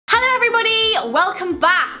welcome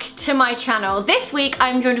back to my channel. This week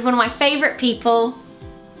I'm joined with one of my favourite people,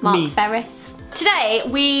 Mark Ferris. Today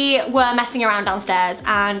we were messing around downstairs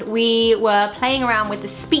and we were playing around with the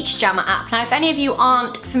Speech Jammer app. Now if any of you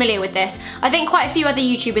aren't familiar with this, I think quite a few other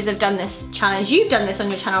YouTubers have done this challenge. You've done this on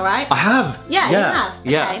your channel, right? I have. Yeah, you have.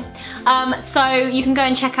 Okay. So you can go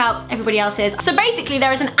and check out everybody else's. So basically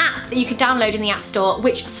there is an app that you can download in the App Store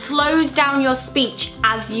which slows down your speech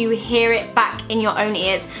as you hear it back in your own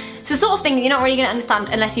ears. It's the sort of thing that you're not really going to understand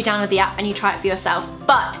unless you download the app and you try it for yourself,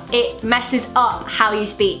 but it messes up how you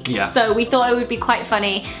speak. Yeah. So we thought it would be quite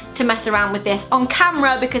funny to mess around with this on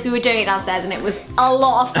camera because we were doing it downstairs and it was a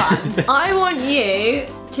lot of fun. I want you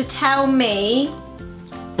to tell me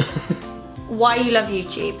why you love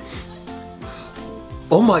YouTube.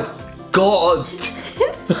 Oh my god!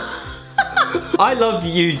 I love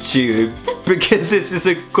YouTube because this is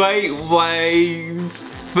a great way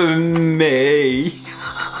for me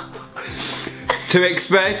to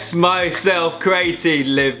express myself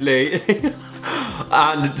creatively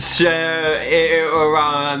and share it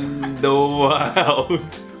around the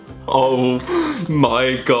world. Oh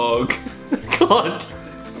my god.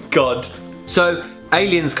 God. So,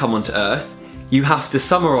 aliens come onto Earth. You have to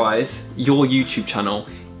summarise your YouTube channel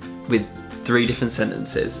with 3 different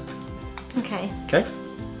sentences. Okay. Okay?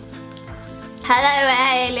 Hello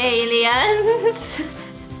aliens!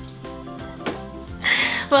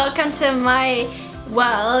 Welcome to my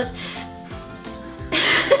world.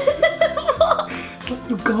 It's like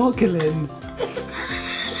you're gargling.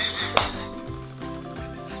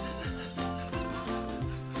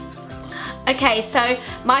 Okay, so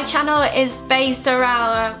my channel is based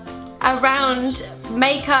around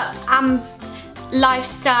makeup and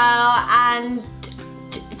lifestyle and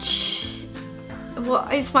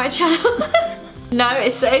what is my channel? No,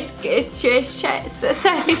 it's the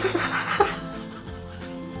same.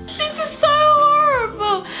 This is so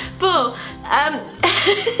horrible. But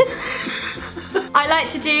I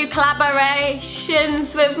like to do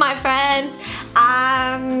collaborations with my friends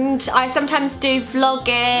and I sometimes do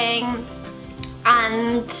vlogging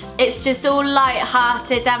and it's just all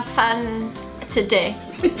light-hearted and fun to do.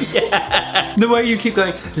 Yeah. The way you keep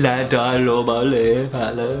going, la da lo ba le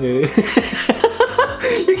ba le.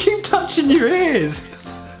 You keep touching your ears.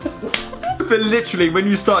 But literally, when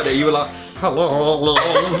you started it, you were like, hello.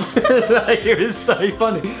 It was so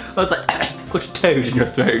funny. I was like, got a toad in your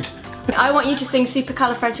throat. I want you to sing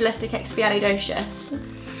Supercalifragilisticexpialidocious.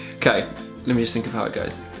 Okay, let me just think of how it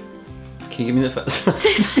goes. Can you give me the first one?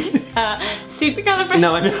 Supercalifragilistic.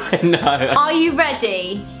 No, I know. Are you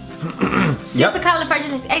ready?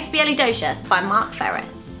 Supercalifragilisticexpialidocious by Mark Ferris.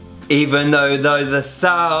 Even though the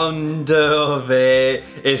sound of it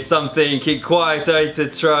is something quite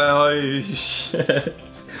atrocious.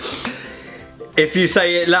 If you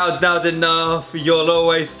say it loud enough, you'll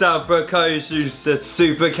always sound precocious.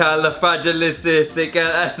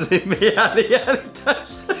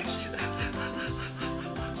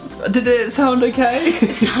 Supercalifragilisticexpialidocious. Did it sound okay?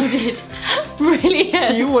 It sounded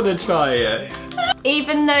brilliant. You want to try it?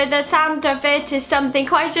 Even though the sound of it is something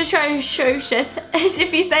quite atrocious, as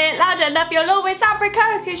if you say it loud enough, you'll always sound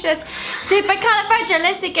precocious.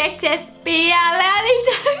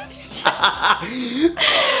 Supercalifragilisticexpialidocious.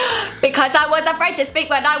 Because I was afraid to speak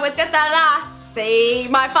when I was just a lassie.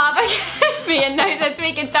 My father gave me a nose to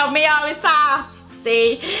tweak and told me I was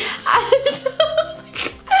sassy.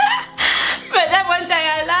 But then one day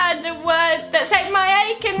I learned a word that saved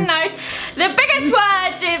my aching nose. The biggest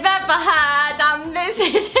word you've ever heard, and this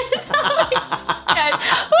is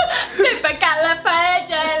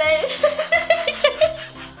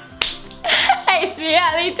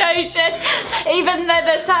supercalifragilisticexpialidocious. Even though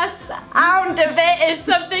the sound of it is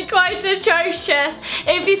something quite atrocious.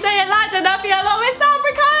 If you say it loud enough, you'll always sound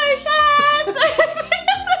precocious.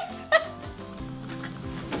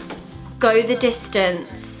 Go the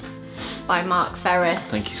Distance by Mark Ferris.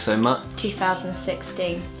 Thank you so much.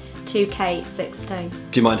 2016. 2K16.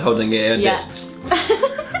 Do you mind holding it in? Yeah.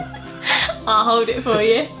 I'll hold it for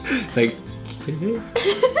you. Thank you.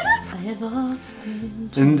 I have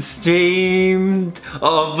often and streamed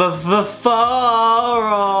of a far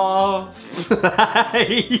off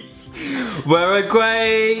place where a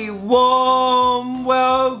great warm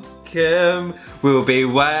welcome will be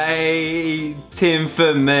waiting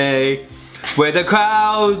for me, where the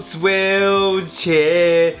crowds will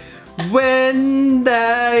cheer when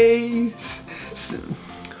they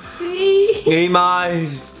see my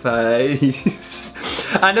face,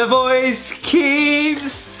 and a voice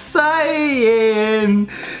keeps saying,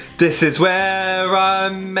 this is where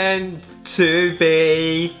I'm meant to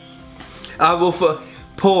be. I will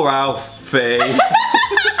poor Alfie.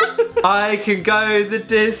 I can go the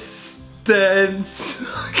distance.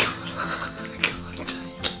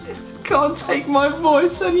 Can't take my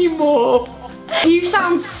voice anymore. You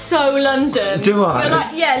sound so London. Do I? You're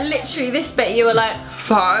like, yeah, literally this bit you were like,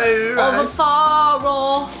 far of a far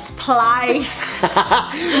off place.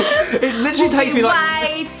 It literally takes me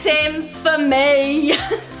like... waiting for me.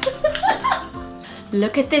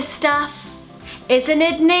 Look at this stuff, isn't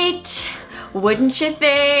it neat? Wouldn't you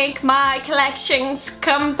think my collection's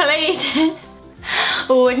complete?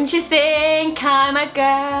 Wouldn't you think I'm a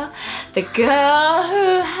girl, the girl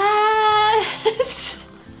who has...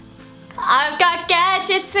 I've got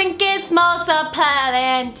gadgets and gizmos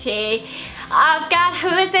aplenty. I've got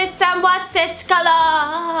who's its and what's its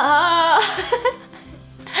galore.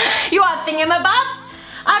 You want thingamabobs?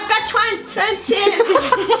 I've got 20.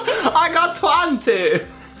 I got 20.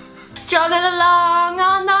 Strolling along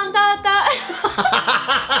on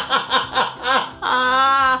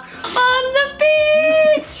the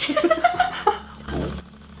beach.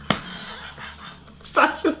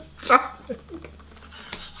 Such a strong.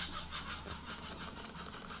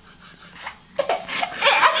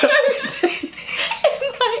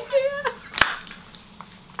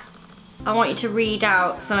 I want you to read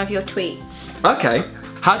out some of your tweets. Okay.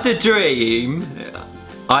 Had a dream.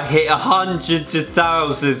 I hit hundreds of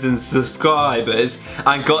thousands in subscribers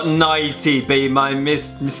and got knighted by my and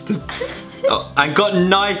got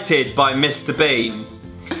knighted by Mr. Bean.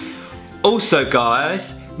 Also,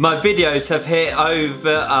 guys, my videos have hit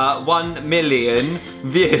over 1 million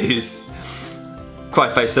views.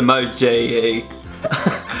 Cry face emoji.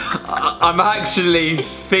 I'm actually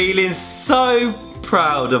feeling so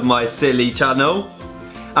proud of my silly channel.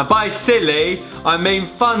 And by silly, I mean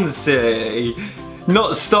fun silly.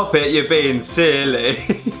 Not stop it, you're being silly.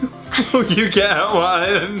 You get what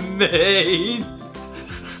I mean?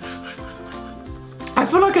 I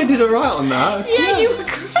feel like I did alright on that. Yeah, you were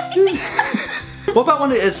great. What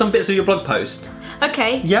about some bits of your blog post?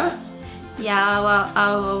 Okay. Yeah? Yeah,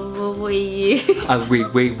 well, we. I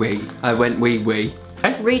went wee.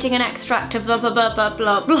 Okay. Reading an extract of blog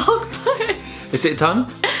post. Is it done?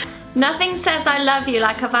 Nothing says I love you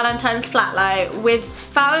like a Valentine's flatlight. With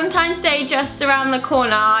Valentine's Day just around the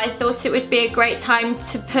corner, I thought it would be a great time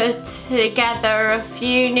to put together a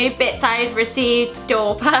few new bits I've received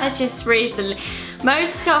or purchased recently,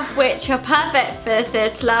 most of which are perfect for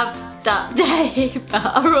this love day, but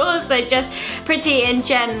are also just pretty in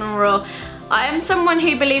general. I am someone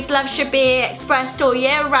who believes love should be expressed all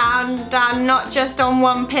year round and not just on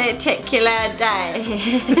one particular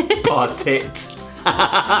day. Partit.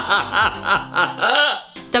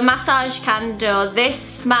 The massage candle. This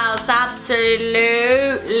smells absolutely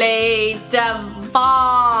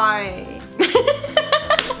divine.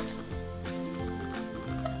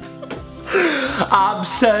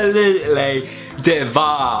 Absolutely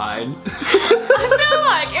divine. I feel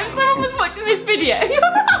like if someone was watching this video, you're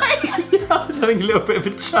right. Yeah, I was having a little bit of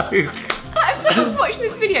a joke. If someone's watching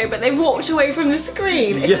this video but they walked away from the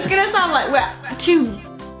screen, it's just gonna sound like we're too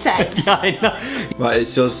sex. Yeah, I know. Right,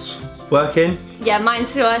 it's yours working? Yeah,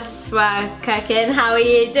 mine's just working. How are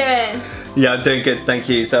you doing? Yeah, I'm doing good, thank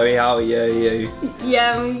you. Zoe, how are you?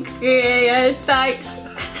 Yeah, I'm good, thanks.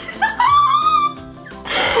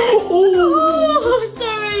 Oh,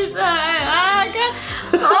 sorry,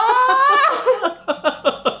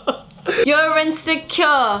 oh. You're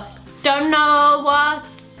insecure. Don't know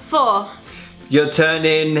what's for. You're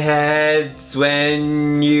turning heads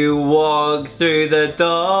when you walk through the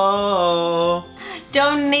door.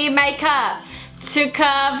 Don't need makeup to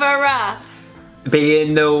cover up.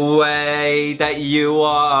 Being the way that you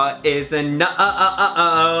are is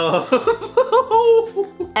enough.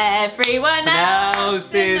 Everyone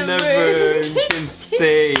else in the room can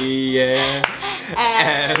see it.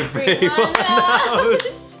 Everyone else.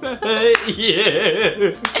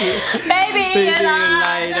 You. Baby, you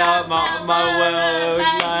light up my world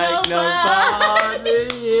like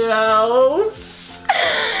nobody else.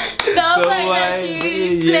 The way that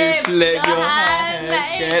you flip your hand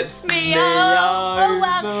gets me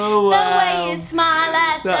overwhelmed. The way you smile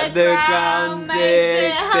at the ground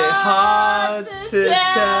makes it hard to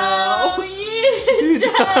tell. You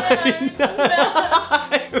don't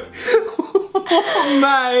know.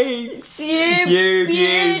 Makes you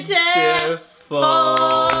beautiful.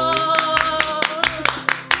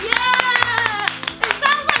 Yeah! It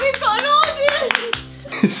sounds like we've got an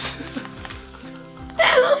audience.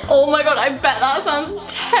 Oh my god, I bet that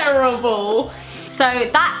sounds terrible. So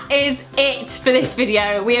that is it for this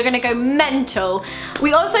video. We are gonna go mental.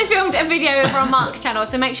 We also filmed a video over on Mark's channel,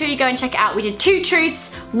 so make sure you go and check it out. We did 2 truths,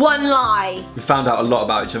 one lie. We found out a lot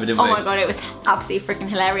about each other, didn't we? Oh my god, it was absolutely freaking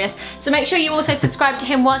hilarious. So make sure you also subscribe to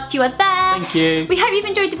him whilst you are there. Thank you. We hope you've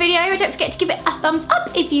enjoyed the video. Don't forget to give it a thumbs up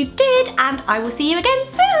if you did, and I will see you again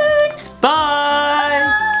soon.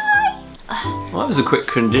 Bye! Bye! Well, that was a quick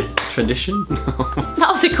tradition. That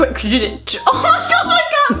was a quick tradition. Oh my god, I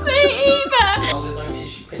can't see it either. Oh, there's no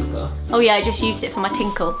tissue paper. Oh yeah, I just used it for my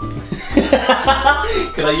tinkle.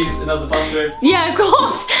 Can I use another bathroom? Yeah, of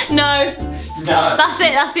course. No. No. That's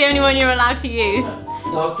it. That's the only one you're allowed to use.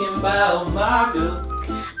 Talking about my girl.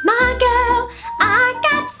 My girl, I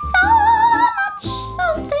got so much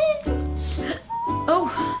something. Oh,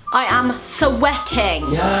 I am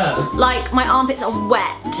sweating. Yeah. Like my armpits are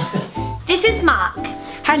wet. This is Mark.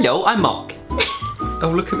 Hello, I'm Mark.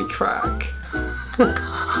 Oh, look at me crack.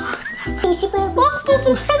 What's this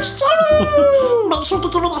suspension? Make sure to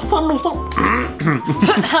give it a thumbs up.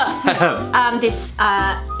 This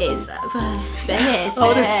is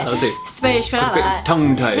Oh, this. I'll see. Special. A bit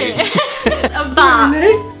tongue tied. Of that.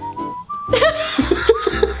 Really?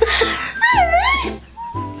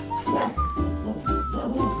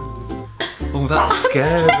 Oh, that's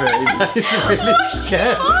scary. That is really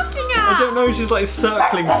scary. Barking at? I don't know, she's like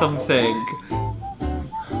circling something.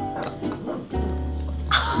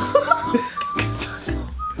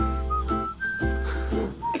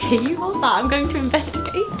 Okay, you hold that. I'm going to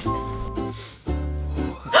investigate.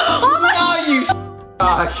 Oh my God, you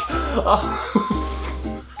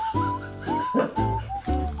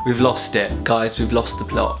We've lost it, guys. We've lost the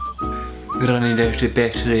plot. We're running out of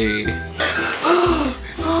battery.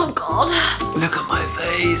 Oh God. Look at my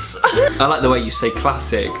face. I like the way you say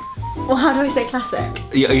classic. Well, how do I say classic?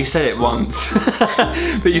 You said it once,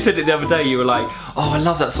 but you said it the other day. You were like, "Oh, I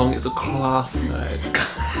love that song. It's a classic."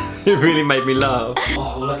 It really made me laugh. Oh,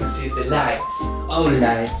 all I can see is the lights. Oh,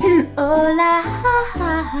 lights. Oh,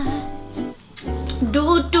 lights.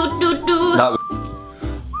 Do do do do. That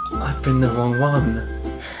I've been the wrong one.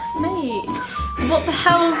 Mate, what the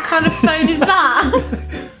hell kind of phone is that?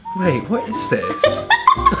 Wait, what is this?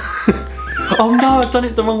 Oh no, I've done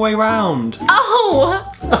it the wrong way round. Oh!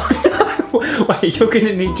 Wait, you're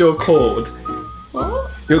gonna need your cord.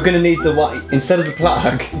 What? You're gonna need the white, instead of the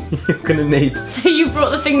plug, you're gonna need... So you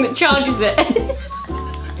brought the thing that charges it?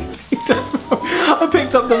 I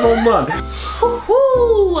picked up the wrong one.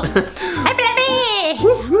 Woohoo!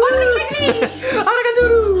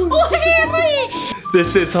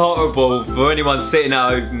 This is horrible for anyone sitting at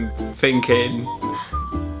home thinking...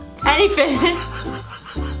 Anything.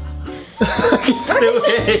 He's still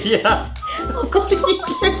here, yeah. Oh God, what are you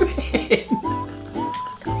doing?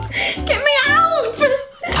 Get me out!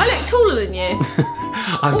 I look taller than you.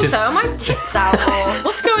 I'm Also, just... are my tits out or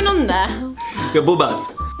what's going on there? Your bubbas.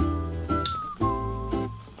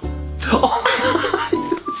 Oh,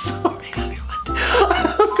 sorry.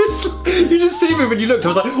 You just see me when you looked. I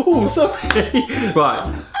was like, oh, sorry. Right.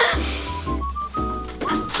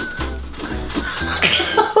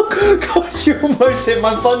 Oh God, you almost hit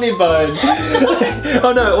my funny bone.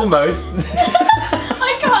 Oh no, almost.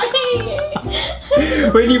 I can't hear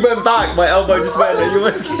you. When you went back, my elbow just went and you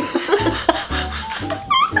almost...